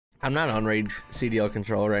I'm not on Rage CDL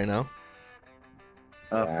control right now.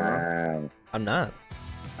 Wow. I'm not.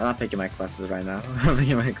 I'm not picking my classes right now. I'm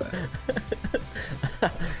picking my class.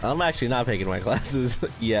 I'm actually not picking my classes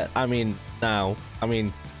yet. I mean, now. I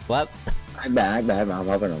mean, what? I'm back. I'm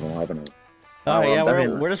helping him. Oh, yeah,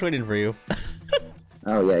 we're just waiting for you.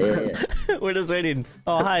 Oh, yeah. We're just waiting.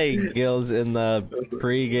 Oh, hi, Gills in the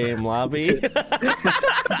pre-game lobby.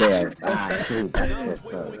 Damn. That's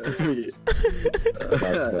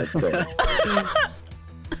good.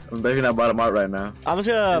 I'm begging that bottom out right now. I'm just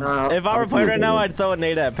gonna. If I were playing right now, I'd throw a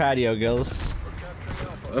nade at patio, Gills.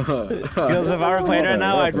 Gills, if I were playing right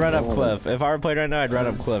now, I'd run up cliff. If I were playing right now, I'd run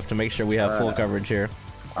up cliff to make sure we have full coverage here.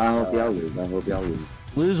 I hope y'all lose.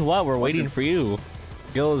 Lose what? We're waiting for you.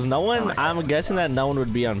 Gills, no one. I'm guessing that no one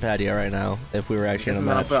would be on patio right now if we were actually in a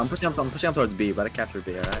match. I'm pushing up towards B, but I captured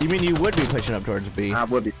B. Alright. You mean you would be pushing up towards B? I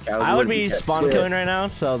would be. I would be spawn killing right now,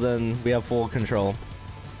 so then we have full control.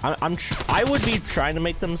 I would be trying to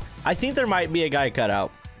make them. I think there might be a guy cut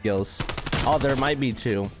out, Gills. Oh, there might be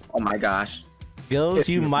two. Oh my gosh. Gills,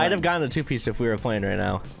 you might have gotten a two-piece if we were playing right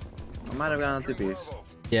now. I might have gotten a two-piece.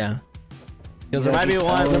 Yeah. Because there might be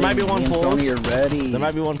one. There might be one pulls. There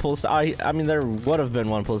might be one pull. I mean, there would have been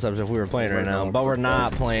one pull steps if we were playing right now, but we're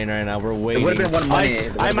not playing right now. We're waiting. It would have been one money.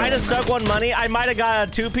 I might have stuck one money. I might have got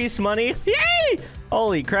a two-piece money. Yay!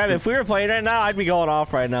 Holy crap! If we were playing right now, I'd be going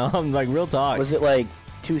off right now. I'm like real talk. Was it like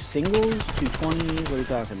 2 singles, 2 20s? What are you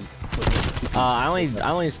talking? I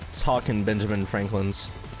only talking Benjamin Franklin's.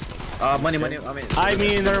 Money. I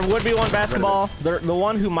mean, there would be one basketball. The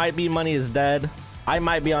one who might be money is dead. I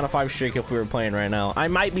might be on a 5 streak if we were playing right now. I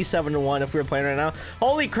might be 7-1 if we were playing right now.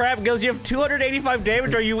 Holy crap, Gills, you have 285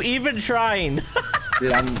 damage. Are you even trying?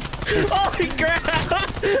 Dude, I'm... Holy crap!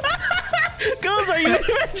 Gills, are you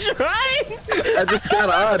even trying? I just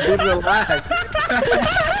got on, dude, relax.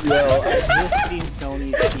 Yo, I just seen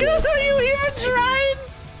Tony's. Gills, are you even trying?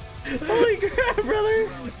 Holy crap, brother.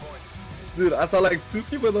 Dude, I saw like 2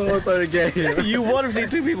 people the whole entire game. You would have seen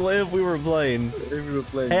 2 people if we were playing. If we were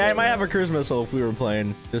playing. Hey, I might have a cruise missile if we were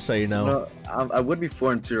playing, just so you know. No, I would be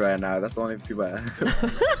 4-2 right now. That's the only people I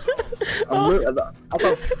I'm very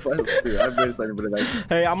excited for that.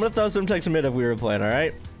 Hey, I'm gonna throw some text mid if we were playing,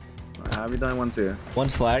 alright? I'll be done 1-2.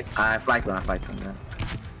 One's flagged. I flagged one, yeah.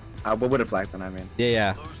 I would have flagged one, I mean.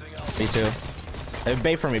 Yeah. Me too. Hey,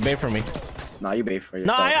 bait for me. Nah, you bait for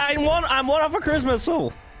No, yourself. I'm one off a cruise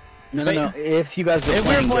missile. No. If you guys were if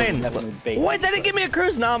we were playing. Wait, they didn't give me a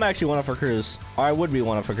cruise. Now I'm actually one off a cruise. Or I would be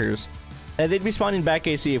one off a cruise. Hey, they'd be spawning back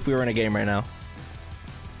AC if we were in a game right now.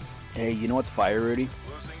 Hey, you know what's fire, Rudy?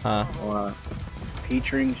 Huh?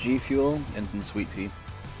 Peach rings, G Fuel, and some sweet pea.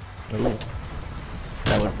 Ooh.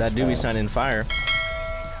 That do be sounding fire.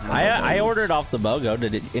 I ordered off the BOGO.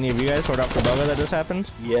 Did any of you guys order off the BOGO that just happened?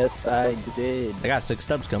 Yes, I did. I got 6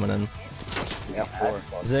 stubs coming in. I got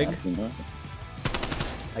 4. Zig?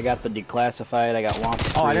 I got the declassified. I got one.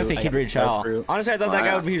 Oh, I didn't think he'd reach out. Honestly, I thought that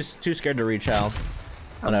guy would be too scared to reach out.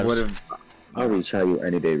 I'll reach out you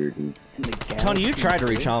any day, Rudy. Tony, you tried to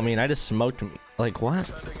reach out me and I just smoked me. Like, what?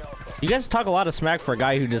 You guys talk a lot of smack for a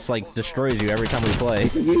guy who just, like, destroys you every time we play.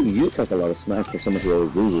 You talk a lot of smack for someone who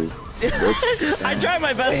always loses. I try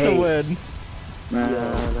my best to win. Nah.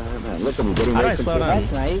 Look at me getting How do I slow down?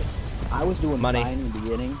 Last night, I was doing fine in the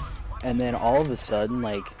beginning, and then all of a sudden,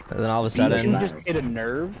 like... And then all of a sudden... He just hit a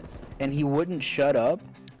nerve, and he wouldn't shut up.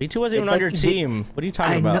 B2 wasn't even on your team. What are you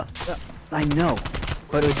talking about? I know,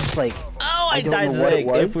 but it was just like... Oh, I died Zig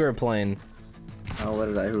if we were playing. Oh, what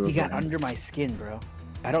did I... He got under my skin, bro.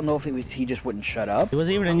 I don't know if it was he just wouldn't shut up. He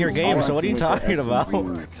wasn't even in your game, so what are you talking about?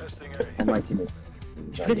 On my team.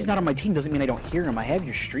 Because he's not on my team doesn't mean I don't hear him. I have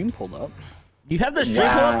your stream pulled up. You have the stream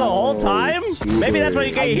pulled up the whole time? Maybe that's why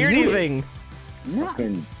you can't hear anything.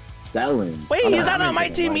 Fucking selling. Wait, he's not on my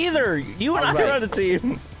team either. You and I are on the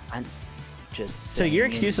team. I'm just so your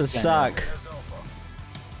excuses suck.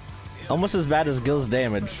 Almost as bad as Gil's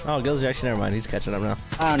damage. Oh, Gil's actually never mind. He's catching up now.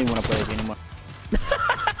 I don't even want to play with you anymore.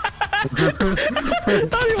 I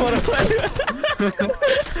don't even want to play.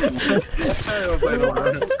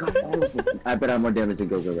 I bet I have more damage than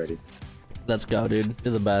Gills already. Let's go, dude.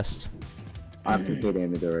 You're the best. I have 2k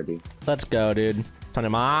damage already. Let's go, dude. Tony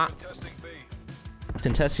Ma.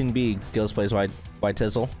 Contesting B. Gills plays white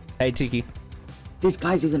tizzle. Hey, Tiki. This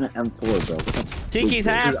guy's using an M4, bro. Tiki's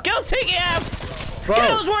half. Gills, Tiki half. Bro.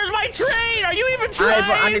 Gills, where's my train? Are you even trying?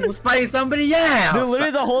 I was fighting somebody, yeah. Dude,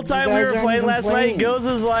 literally the whole time we were playing last night, Gills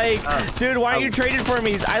is like, dude, why aren't you trading for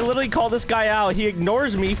me? I literally called this guy out. He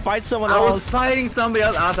ignores me, fights someone else. I was fighting somebody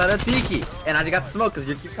else outside of Tiki, and I just got smoked because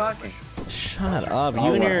you keep talking. Shut up,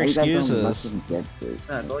 you and your excuses.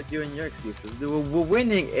 Not like you and your excuses. Dude, we're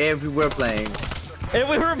winning every we're playing. If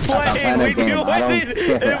we were playing, we'd be winning.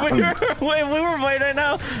 If we were playing right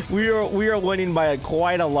now, we are winning by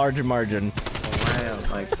quite a large margin. Wow,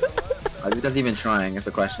 like, are these guys even trying? It's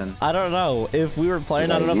a question. I don't know. If we were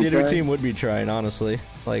playing, I don't know if the other team would be trying, honestly.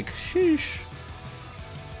 Like, sheesh.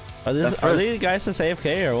 Are these guys just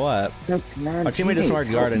AFK or what? That's man. Our teammate is smart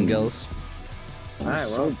garden, Gills. Alright,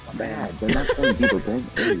 well, bad. They're not playing people.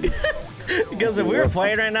 Because if we were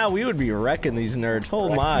playing right now, we would be wrecking these nerds.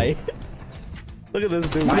 Oh my. Look at this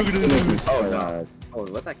dude. Look at this dude. Oh, no. Oh,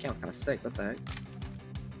 what that cam's kind of sick. What the heck?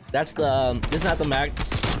 That's the, isn't that the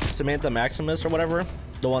Samantha Maximus or whatever?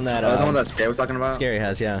 The one that, the one that Scary was talking about? Scary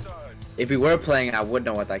has, yeah. If we were playing, I would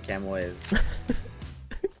know what that cam was.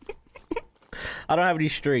 I don't have any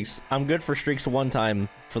streaks. I'm good for streaks one time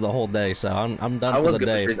for the whole day, so I'm done for the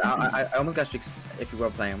day. I almost got streaks if we were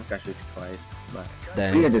playing. I almost got streaks twice, but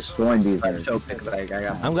dang. We are destroying these guys.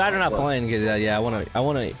 I'm glad you're not playing because yeah, I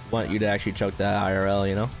want you to actually choke that IRL,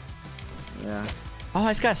 you know? Yeah. Oh, I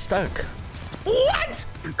just got stuck. What?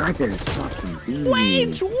 God, that is fucking beat.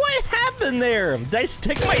 Wait, what happened there? Did I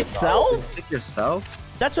stick myself? Stick yourself?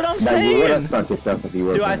 That's what I'm saying. You would have stuck yourself if you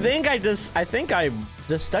were. Dude, I think I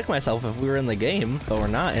just stuck myself if we were in the game, but we're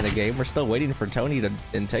not in a game. We're still waiting for Tony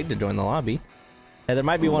and Tig to join the lobby. Hey, there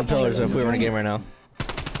might be one pillars if we were in a game right now.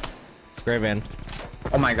 Gray van.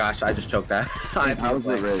 Oh my gosh, I just choked that. How was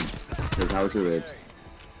your ribs? How was your ribs?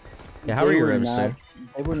 Yeah, how are your ribs, sir?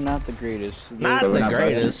 They were not the greatest. Not the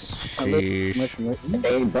greatest. Sheesh.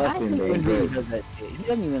 They ain't busting, they ain't good. He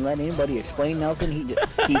doesn't even let anybody explain nothing.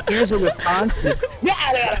 He hears a response.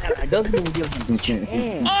 Yeah, doesn't even give him a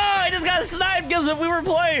chance. Oh, I just got sniped because if we were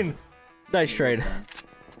playing. Nice trade.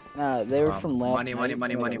 Nah, they were from last money if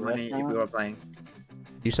we were playing.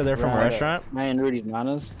 You said they're from a restaurant? My and Rudy's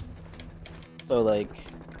Nanas. So like,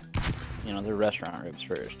 you know, they're restaurant ribs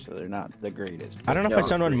first, so they're not the greatest. I don't know if I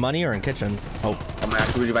sound on money or in kitchen. Oh my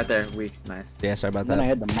gosh, Rudy right there, weak, nice. Yeah, sorry about that. Then I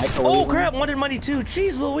had the microwave. Oh crap, wanted money too.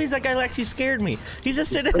 Jeez Louise, that guy actually scared me. He's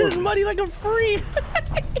just sitting in money like a free.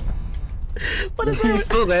 What is that? He's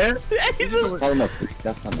still there? He's still there.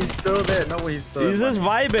 No way, he's still there. He's just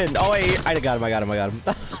vibing. Oh wait, I got him.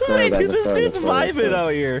 Dude, this dude's vibing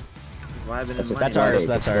out here. That's ours.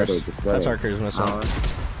 That's our cruise missile.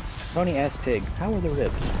 Tony asked Tig, how were the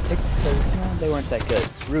ribs? Tig says, no, they weren't that good.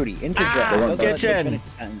 Rudy, interject. Kitchen.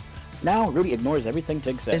 Now Rudy ignores everything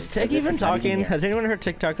Tig says. Is Tig even talking? Has anyone heard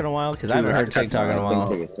TikTok in a while? Because I haven't heard TikTok in a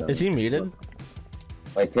while. Is he muted?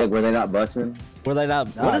 Wait, Tig, were they not busting? Were they not?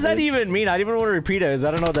 What does that even mean? I don't even want to repeat it because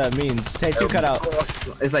I don't know what that means. Hey, 2 cut out.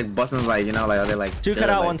 It's like busting, like, you know, like, are they like 2 cut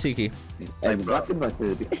out, 1 tiki. It's busted.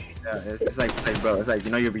 Yeah, it's like, bro, it's like,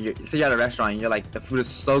 you know, you say you're at a restaurant and you're like, the food is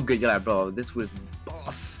so good, you're like, bro, this food is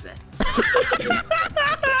busting.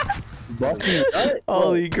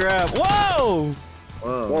 Holy crap! Whoa!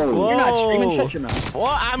 Whoa! You're not streaming, shut your mouth.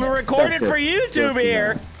 Well, I'm recording for YouTube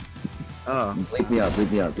here. Oh. Bleep me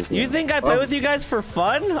up. You think I play with you guys for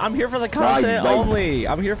fun? I'm here for the content only.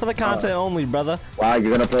 I'm here for the content only, brother. Wow,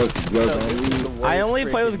 you're gonna play with Gills only? I only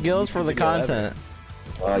play with Gills for the content.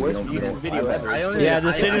 Yeah,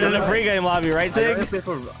 just sitting in the pregame lobby, right, Tig?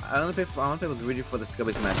 I only play with Rudy for the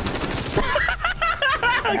skill-based match.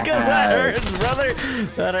 Because that hurts, brother.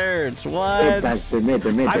 That hurts. What?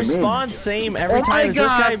 I've spawned same every time. Has this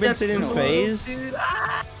guy been sitting in phase?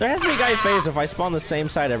 There has to be a guy phase if I spawn the same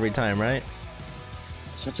side every time, right?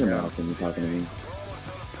 Shut your mouth when you're talking to me.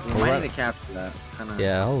 I need to capture that.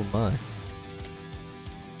 Yeah, oh my.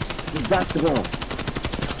 He's basketball.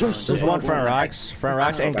 There's one front rocks. Front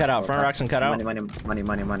rocks and cut out. Front rocks and cut out.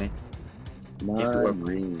 Money.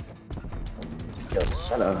 Yo,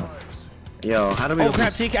 shut up. Yo, how do we? Oh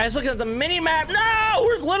crap, TK! I was looking at the mini map. No,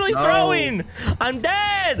 we're literally throwing. I'm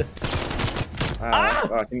dead.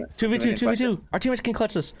 2v2. Our teammates can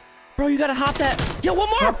clutch this. Bro, you gotta hop that. Yo, one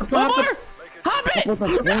more. Hop it. No,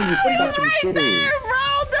 he's right there,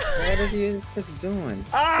 bro. What are you just doing?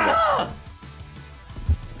 I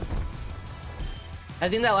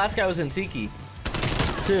think that last guy was in Tiki.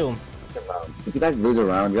 2. If you guys lose a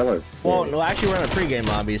round, y'all are... Well, no, actually, we're in a pregame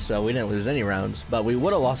lobby, so we didn't lose any rounds. But we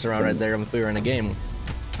would have lost a round right there if we were in a game.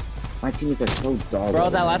 My teammates are so dog. Bro,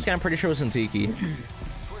 that last guy I'm pretty sure was in Tiki.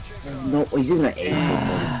 No, he's in an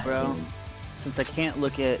 8. Bro, since I can't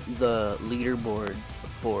look at the leaderboard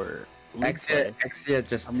for Exia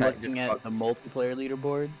just I'm looking at the multiplayer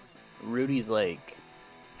leaderboard. Rudy's like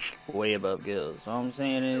way above Gills. All I'm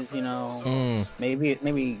saying is, you know, maybe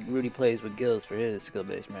Rudy plays with Gills for his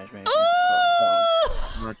skill-based matchmaking.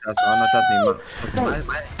 I'm not trusting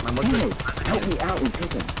me. Help me out and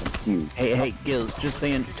take him. Hey, Gills, just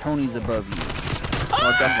saying Tony's above you.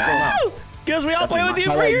 Oh! Because we all play with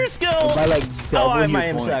you for your skill. Oh, my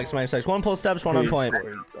aim sucks. My aim sucks. 1 pull steps, 1 on point.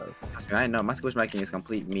 I know my switch making is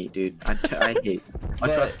complete meat, dude. I hate.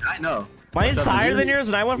 I know. Mine's higher than yours,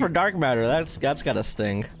 and I went for dark matter. That's gotta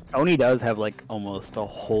sting. Tony does have like almost a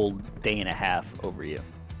whole day and a half over you.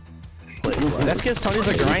 That's because Tony's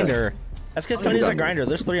a grinder.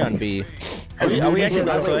 There's 3 on B. Are we actually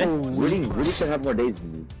going this way? Rudy should have more days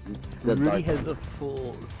than me. Rudy has a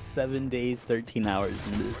full 7 days, 13 hours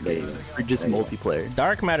in this game. We're just multiplayer.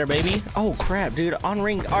 Dark matter, baby. Oh crap, dude. On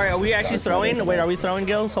ring. All right, are we actually throwing? Wait, are we throwing,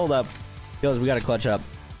 Gills? Hold up, Gills. We gotta clutch up.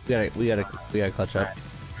 We gotta clutch up.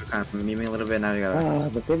 Kind of meme me a little bit now. You gotta.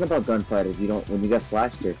 The thing about gunfighters, when you get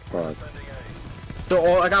flashed, you're fucked.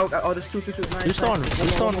 There's two. Nice, Who's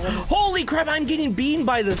throwing? Holy crap! I'm getting beaten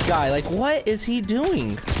by this guy. Like, what is he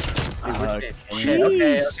doing? Okay.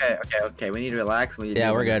 We need to relax.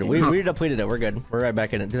 Yeah, we're good. We depleted it. We're good. We're right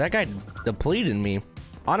back in it. Dude, that guy depleted me.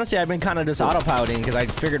 Honestly, I've been kind of just auto-piloting because I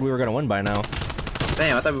figured we were gonna win by now.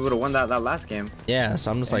 Damn, I thought we would have won that last game. Yeah, so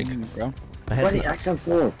I'm just like, bro.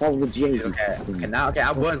 XM4, follow the J. Okay,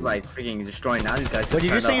 I was like freaking destroying. Now these guys. But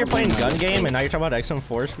did you say you're playing gun game and now you're talking about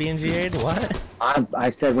XM4s being GA'd? What? I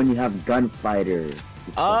said when you have gunfighter.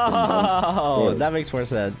 Oh, that makes more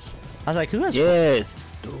sense. I was like, who has? Yeah,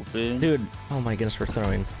 stupid. Dude, oh my goodness, we're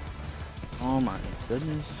throwing. Oh my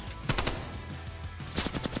goodness.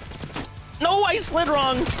 No, I slid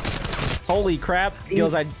wrong. Holy crap,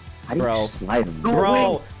 Gills, bro.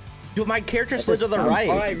 Bro. Dude, my character slid to the right.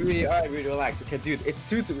 Alright, Rudy, relax. Okay, dude, it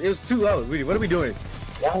was too low. Rudy, what are we doing?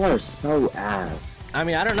 Y'all are so ass. I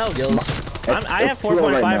mean, I don't know, Gills. I have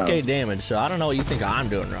 4.5k damage, so I don't know what you think I'm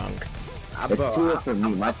doing wrong. It's 2 for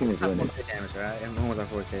me. My team is winning. 4K damage, right? I'm almost on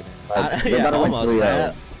 4K damage. Yeah, almost.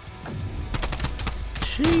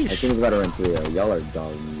 Sheesh. I think we gotta win 3-0. Y'all are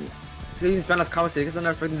dogging me. Please spend us comments because I'm not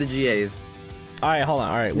respecting the GAs. Alright, hold on.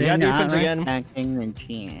 Alright, we got defense again.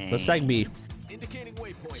 Let's stack B.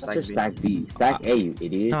 Let's stack B. Stack A, you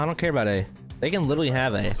idiot. No, I don't care about A. They can literally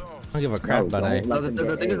have A. I don't give a crap about A. No,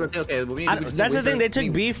 the thing is, okay, we need to that's the thing. They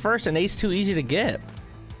took B first, and A's too easy to get.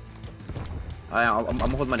 I'm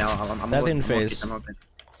holding my now. That's in phase.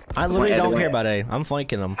 I literally don't care about A. I'm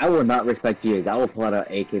flanking them. I will not respect GAs. I will pull out an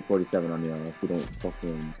AK-47 on you if you don't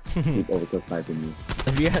fucking keep overkill sniping me.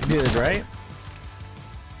 If you do this right.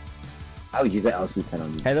 I would use that LC-10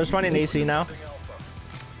 on you. Hey, they're spawning AC now.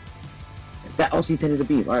 That LC-10 is a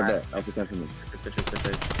beam. Alright, LC-10 for me.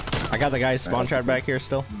 I got the guy's spawn trap back here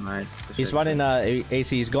still. Nice. He's spawning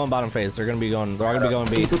AC. He's going bottom phase. They're all gonna be going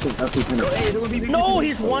B. No,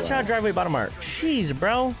 he's one-shot driveway bottom arc. Jeez,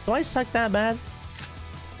 bro. Do I suck that bad?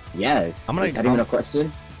 Yes. Is that even a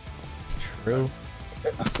question? True.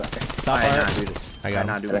 I'm sorry. Top art. I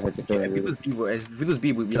got him. If we lose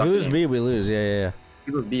B, we lose. Yeah. If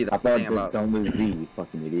we lose B, I thought just don't lose B, you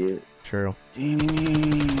fucking idiot. True. Damn,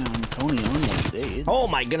 Tony on one day. Oh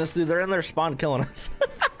my goodness, dude, they're in their spawn killing us.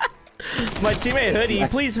 My teammate Hoodie,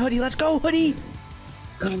 please, Hoodie, let's go, Hoodie.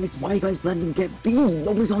 Guys, why you guys letting him get B?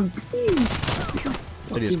 Nobody's on B.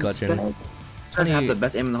 Hoodie's clutching. Tony have the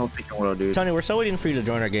best aim in the whole freaking world, dude. Tony, we're still waiting for you to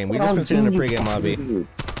join our game. We just been sitting in the pregame lobby.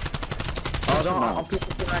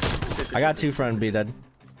 I got 2 front B dead.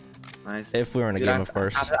 Nice. If we were in a game, of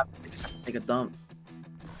course. Take a dump.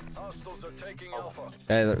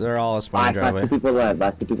 Hey, they're all a spawn driveway.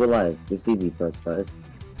 Last 2 people alive. This is easy for us, guys.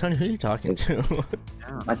 Tony, who are you talking to?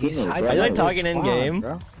 My teammates. Are you like talking in game?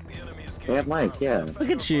 They have mics, yeah. Look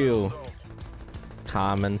at you.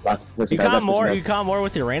 Common. You calm more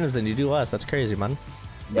with your randoms than you do us. That's crazy, man.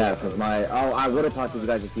 Yeah, because I would have talked to you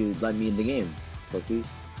guys if you let me in the game. Pussies.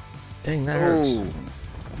 Dang, that hurts.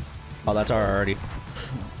 Oh, that's our already.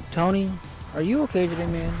 Tony, are you okay today,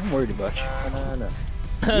 man? I'm worried about you. No.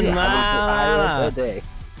 Nah.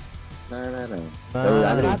 No.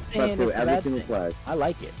 I'm not saying through it's every bad single thing. class. I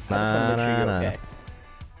like it. I just want to make sure you're okay.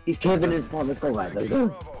 He's camping in his spawn. Let's go, guys. Let's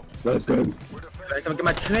go. Let's go. Guys, someone get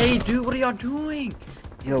my trade, dude. What are y'all doing?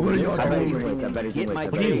 Yo, what are y'all doing? I bet he's Get my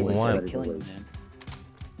What do you trade. want? Killing, man.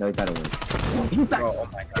 No, he better win. Bro, oh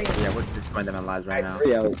my god. Yeah, we're destroying them in lives right now.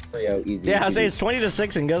 3-0, easy. Yeah, I say it's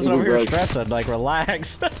 20-6 and goes over here stressing. Like,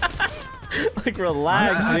 relax. Like,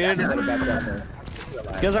 relax, dude.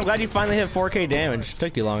 Because I'm glad you finally hit 4K damage.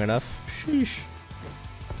 Took you long enough. Sheesh.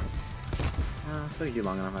 Took you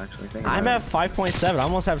long enough, actually. I'm at 5.7. I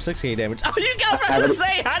almost have 6K damage. Oh, you got about to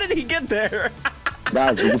say, how did he get there?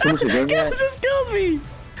 Guys, did you finish the game yet? Guys just killed me.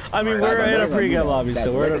 I mean, we're in a pregame lobby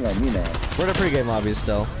still. We're in a pregame lobby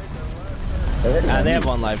still. They have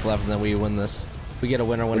 1 life left, and then we win this. We get a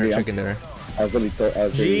winner chicken dinner.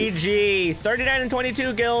 GG. 39 and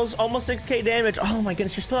 22 kills, almost 6K damage. Oh my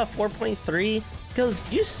goodness, you still have 4.3 kills.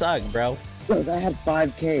 You suck, bro. Look, I had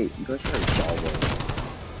 5K. Go try to solve it.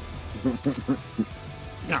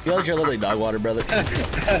 Gills, you're literally dog water, brother.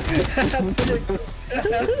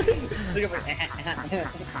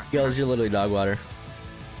 Gills, you're literally dog water.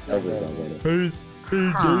 Over dog water. Peace, dude.